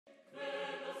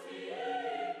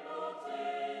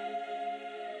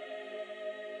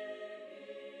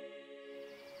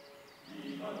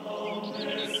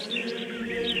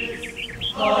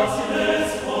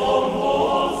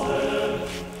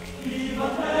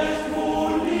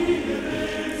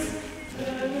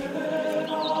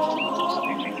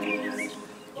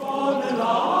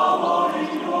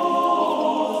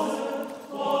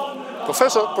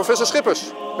Professor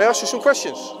Schippers, may I ask you some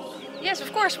questions? Yes,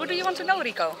 of course. What do you want to know,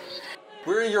 Rico?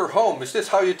 We're in your home. Is this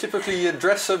how you typically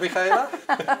dress, Michaela?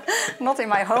 Not in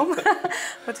my home,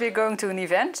 but we're going to an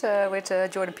event with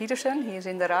Jordan Peterson. He is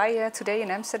in the RAI today in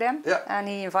Amsterdam, yeah. And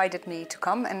he invited me to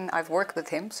come, and I've worked with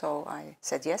him, so I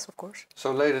said yes, of course.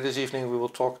 So later this evening we will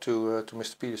talk to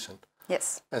Mr. Peterson.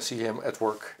 Yes. And see him at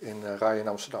work in RAI in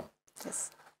Amsterdam.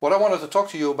 Yes. What I wanted to talk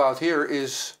to you about here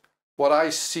is what I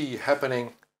see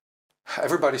happening.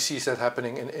 Everybody sees that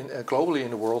happening globally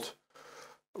in the world,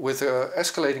 with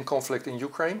escalating conflict in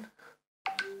Ukraine,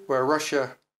 where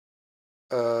Russia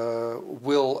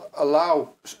will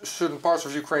allow certain parts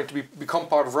of Ukraine to become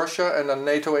part of Russia, and then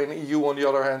NATO and EU on the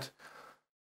other hand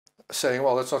saying,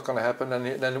 well, that's not going to happen,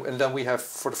 and then we have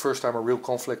for the first time a real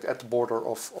conflict at the border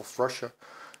of Russia.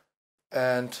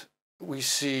 And we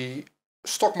see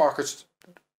stock markets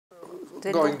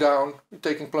going down,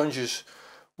 taking plunges.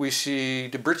 We see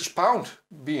the British pound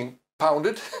being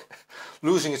pounded,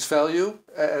 losing its value.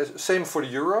 Same for the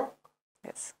euro.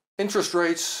 Yes. Interest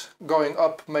rates going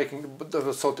up,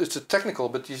 so it's a technical,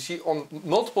 but you see on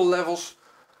multiple levels,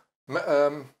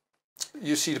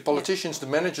 you see the politicians, the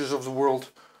managers of the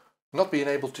world, not being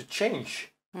able to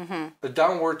change the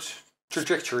downward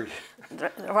trajectory.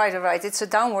 Right. It's a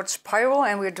downward spiral,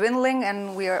 and we're dwindling,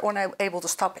 and we are unable to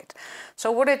stop it.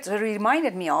 So what it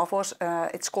reminded me of was,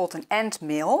 it's called an ant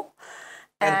mill.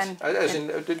 Ants, ants,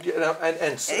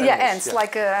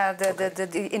 like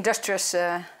the industrious,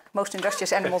 most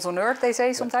industrious animals on earth, they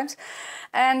say sometimes.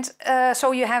 And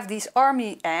so you have these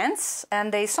army ants,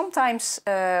 and they sometimes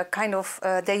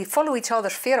they follow each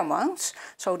other's pheromones.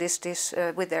 So this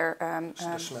with their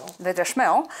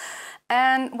smell.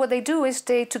 And what they do is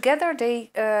they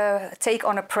take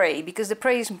on a prey, because the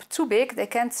prey is too big, they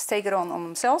can't take it on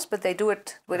themselves, but they do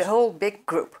it with a whole big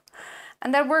group.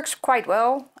 And that works quite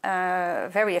well,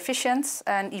 very efficient,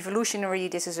 and evolutionary,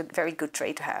 this is a very good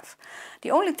trait to have.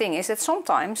 The only thing is that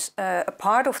sometimes a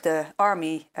part of the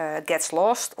army gets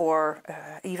lost, or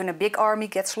even a big army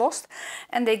gets lost,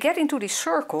 and they get into this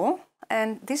circle,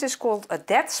 and this is called a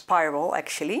death spiral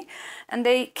actually, and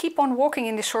they keep on walking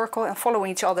in this circle and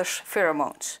following each other's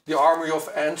pheromones. The army of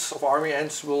army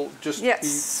ants will just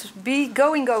be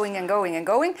going and going,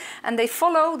 and they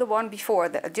follow the one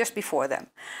just before them.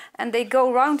 And they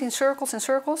go round in circles and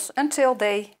circles until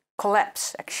they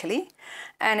collapse actually.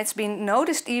 And it's been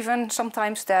noticed even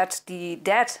sometimes that the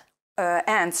dead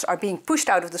ants are being pushed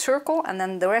out of the circle, and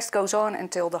then the rest goes on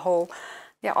until the whole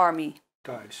army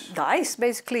dies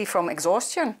basically from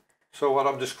exhaustion. So what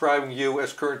I'm describing you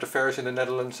as current affairs in the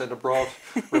Netherlands and abroad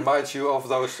reminds you of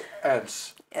those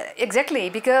ants.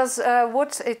 Exactly, because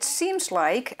what it seems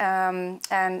like, and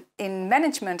in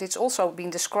management it's also been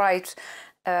described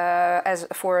as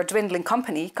for a dwindling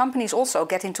company. Companies also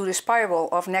get into the spiral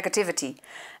of negativity,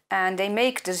 and they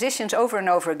make decisions over and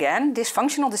over again,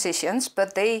 dysfunctional decisions,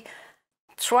 but they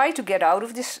try to get out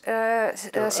of this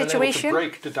situation. Unable to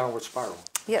break the downward spiral.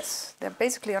 Yes, they're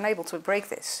basically unable to break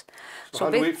this. So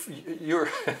how do we, you're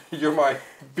my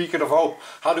beacon of hope.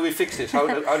 How do we fix this?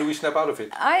 How do we snap out of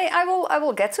it? I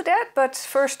will get to that, but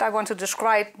first I want to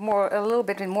describe a little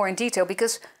bit more in detail,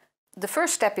 because the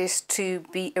first step is to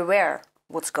be aware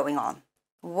what's going on,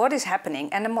 what is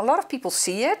happening, and a lot of people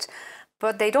see it,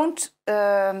 but they don't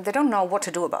know what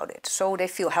to do about it. So they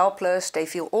feel helpless, they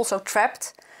feel also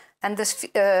trapped, and this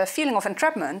feeling of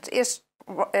entrapment is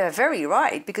very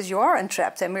right, because you are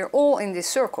entrapped and we're all in this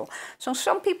circle. So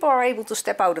some people are able to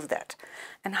step out of that.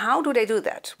 And how do they do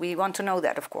that? We want to know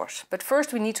that, of course. But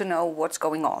first we need to know what's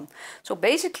going on. So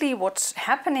basically what's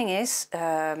happening is,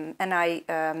 in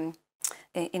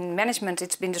management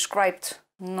it's been described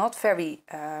not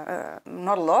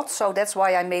a lot, so that's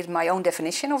why I made my own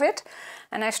definition of it.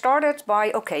 And I started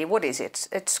by, okay, what is it?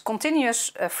 It's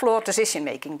continuous flawed decision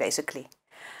making, basically.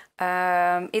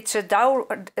 It's a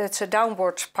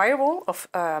downward spiral of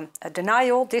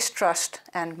denial, distrust,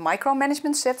 and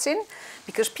micromanagement sets in,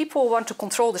 because people want to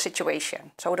control the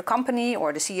situation. So the company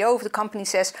or the CEO of the company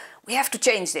says, we have to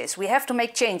change this, we have to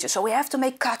make changes, so we have to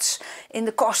make cuts in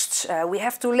the costs, we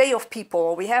have to lay off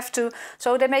people,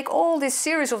 so they make all this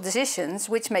series of decisions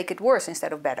which make it worse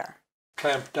instead of better.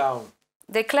 Clamp down.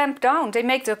 They clamp down, they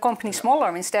make the company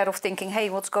smaller instead of thinking, hey,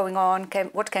 what's going on,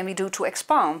 what can we do to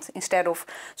expand, instead of...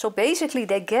 So basically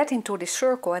they get into this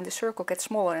circle, and the circle gets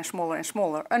smaller and smaller and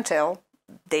smaller until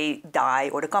they die,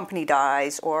 or the company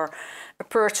dies, or a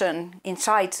person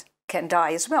inside can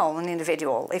die as well, an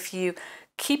individual. If you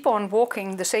keep on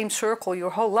walking the same circle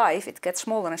your whole life, it gets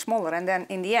smaller and smaller, and then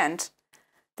in the end,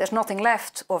 there's nothing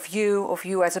left of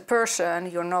you as a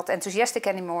person. You're not enthusiastic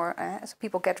anymore. So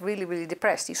people get really, really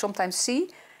depressed. You sometimes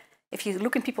see if you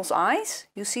look in people's eyes,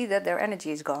 you see that their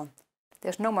energy is gone.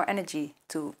 There's no more energy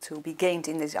to be gained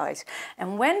in these eyes.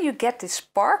 And when you get this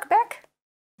spark back,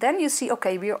 then you see,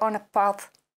 okay, we're on a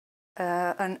path,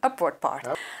 an upward path.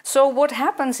 Yep. So what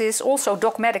happens is also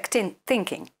dogmatic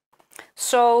thinking.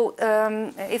 So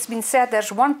it's been said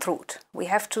there's one truth.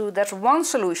 There's one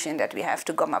solution that we have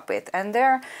to come up with. And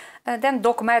then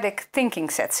dogmatic thinking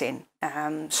sets in.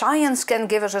 Science can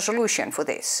give us a solution for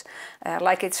this,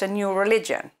 like it's a new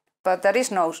religion. But there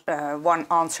is no one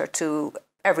answer to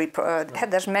every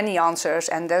there's many answers,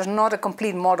 and there's not a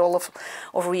complete model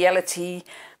of reality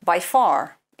by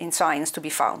far in science to be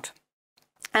found.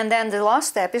 And then the last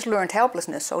step is learned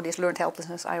helplessness. So this learned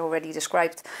helplessness I already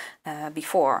described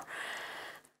before.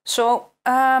 So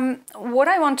what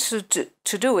I want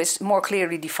to do is more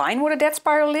clearly define what a death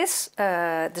spiral is,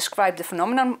 describe the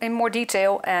phenomenon in more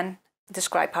detail, and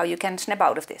describe how you can snap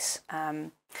out of this.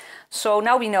 So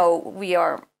now we know we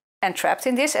are entrapped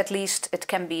in this. At least it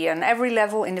can be on every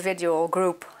level, individual,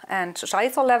 group, and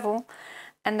societal level.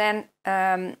 And then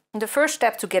the first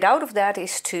step to get out of that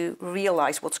is to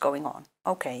realize what's going on.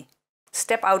 Okay,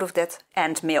 step out of that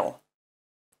ant mill.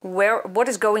 What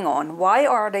is going on? Why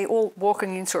are they all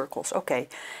walking in circles? Okay,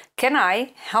 can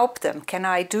I help them? Can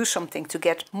I do something to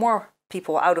get more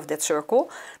people out of that circle?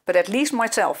 But at least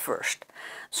myself first.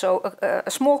 So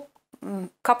a small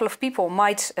couple of people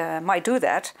might do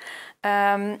that.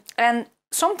 And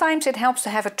sometimes it helps to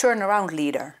have a turnaround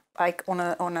leader, like on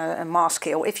a mass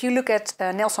scale. If you look at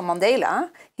Nelson Mandela,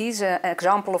 he's an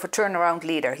example of a turnaround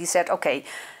leader. He said, okay,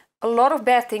 a lot of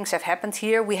bad things have happened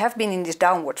here. We have been in this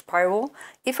downward spiral.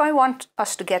 If I want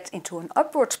us to get into an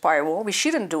upward spiral, we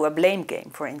shouldn't do a blame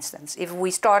game, for instance. If we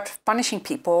start punishing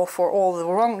people for all the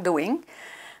wrongdoing,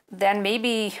 then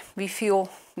maybe we feel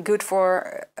good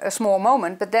for a small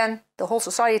moment, but then the whole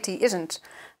society isn't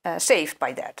saved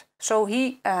by that. So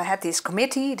he had this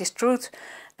committee, this Truth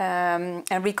and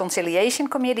Reconciliation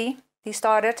Committee he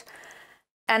started.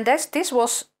 And this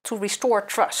was to restore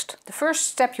trust. The first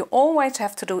step you always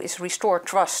have to do is restore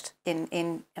trust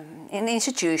in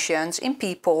institutions, in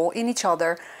people, in each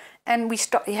other. And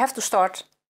you have to start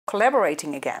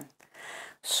collaborating again.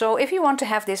 So if you want to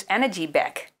have this energy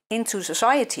back into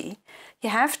society, you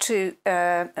have to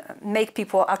make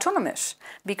people autonomous.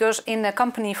 Because in a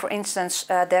company, for instance,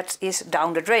 that is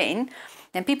down the drain,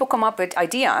 then people come up with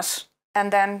ideas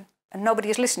and then nobody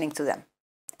is listening to them.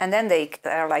 And then they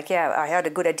are like, yeah, I had a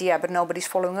good idea, but nobody's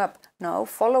following up. No,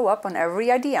 follow up on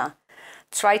every idea.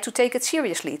 Try to take it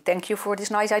seriously. Thank you for this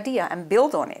nice idea, and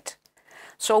build on it.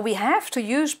 So we have to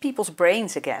use people's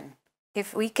brains again.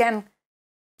 If we can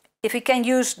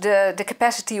use the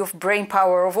capacity of brain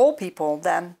power of all people,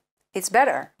 then it's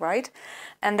better, right?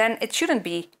 And then it shouldn't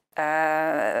be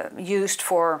used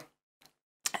for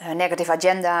a negative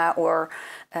agenda or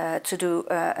to do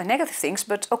negative things,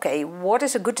 but okay, what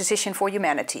is a good decision for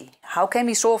humanity? How can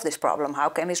we solve this problem? How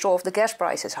can we solve the gas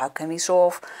prices? How can we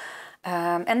solve...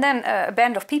 and then a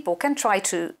band of people can try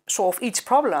to solve each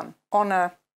problem on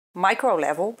a micro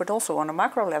level, but also on a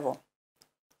macro level.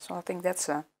 So I think that's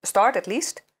a start at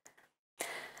least.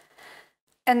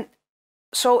 And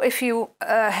so if you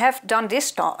have done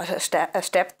this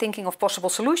step, thinking of possible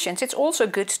solutions, it's also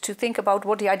good to think about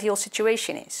what the ideal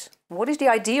situation is. What is the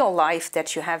ideal life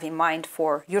that you have in mind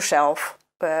for yourself,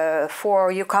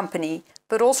 for your company,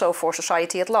 but also for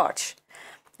society at large?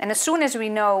 And as soon as we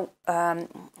know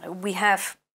we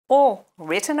have all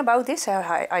written about this,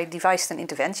 I devised an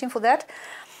intervention for that.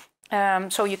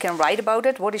 So you can write about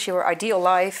it. What is your ideal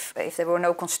life if there were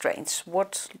no constraints?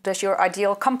 What does your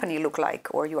ideal company look like,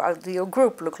 or your ideal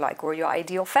group look like, or your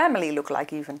ideal family look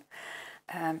like even?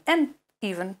 And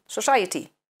even society.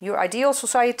 Your ideal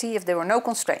society if there were no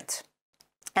constraints.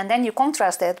 And then you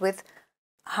contrast that with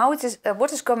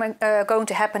what is going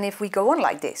to happen if we go on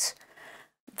like this.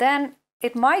 Then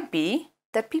it might be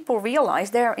that people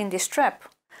realize they're in this trap.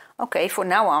 Okay, for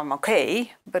now I'm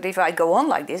okay, but if I go on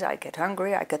like this, I get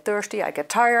hungry, I get thirsty, I get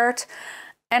tired,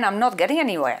 and I'm not getting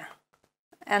anywhere.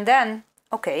 And then,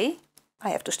 okay, I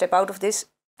have to step out of this.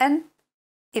 And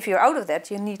if you're out of that,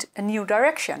 you need a new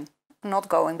direction, not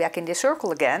going back in this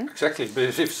circle again. Exactly, but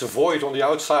if it's a void on the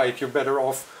outside, you're better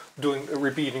off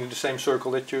repeating the same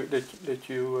circle that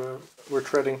you were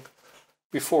treading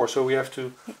before. So we have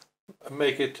to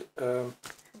make it,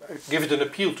 give it an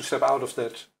appeal to step out of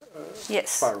that.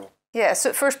 Yes. Spiral. Yeah,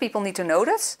 so first people need to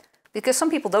notice, because some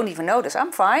people don't even notice.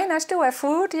 I'm fine, I still have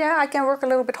food, yeah, I can work a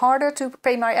little bit harder to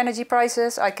pay my energy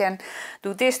prices, I can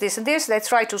do this, this and this. They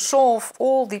try to solve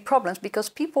all the problems because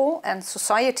people and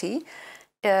society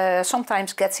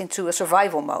sometimes gets into a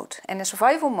survival mode. And a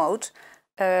survival mode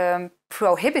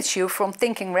prohibits you from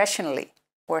thinking rationally.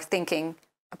 or thinking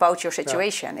about your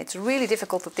situation. It's really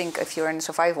difficult to think if you're in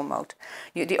survival mode.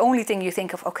 The only thing you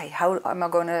think of, okay, how am I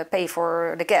going to pay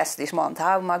for the gas this month?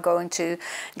 How am I going to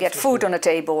get food on the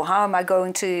table? How am I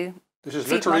going to This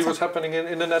is literally what's happening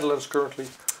in the Netherlands currently.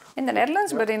 In the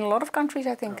Netherlands, but in a lot of countries,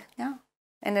 I think, yeah.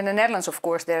 And in the Netherlands, of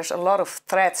course, there's a lot of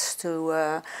threats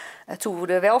to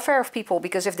the welfare of people,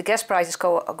 because if the gas prices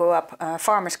go up,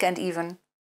 farmers can't even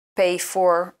pay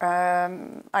for,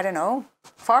 I don't know,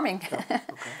 farming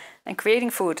and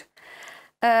creating food.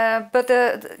 But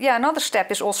another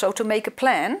step is also to make a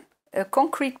plan, a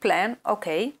concrete plan.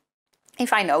 Okay,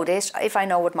 if I know this, if I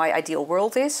know what my ideal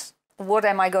world is, what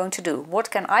am I going to do? What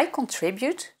can I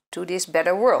contribute to this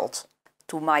better world?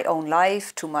 To my own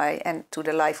life, and to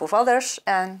the life of others,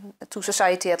 and to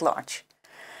society at large.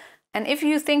 And if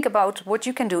you think about what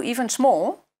you can do, even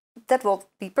small, that will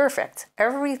be perfect.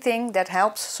 Everything that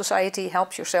helps society,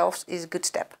 helps yourselves, is a good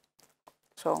step.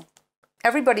 So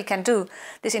everybody can do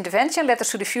this intervention, Letters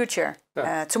to the Future,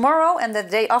 tomorrow, and the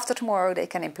day after tomorrow they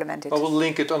can implement it. I will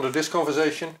link it under this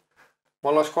conversation.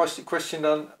 One last question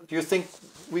then. Do you think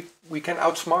we can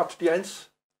outsmart the ants?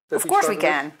 Of course we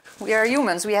can. We are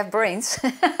humans, we have brains.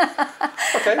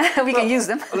 Okay. We can use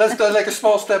them. Let's take a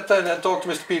small step then and talk to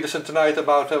Mr. Peterson tonight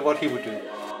about what he would do.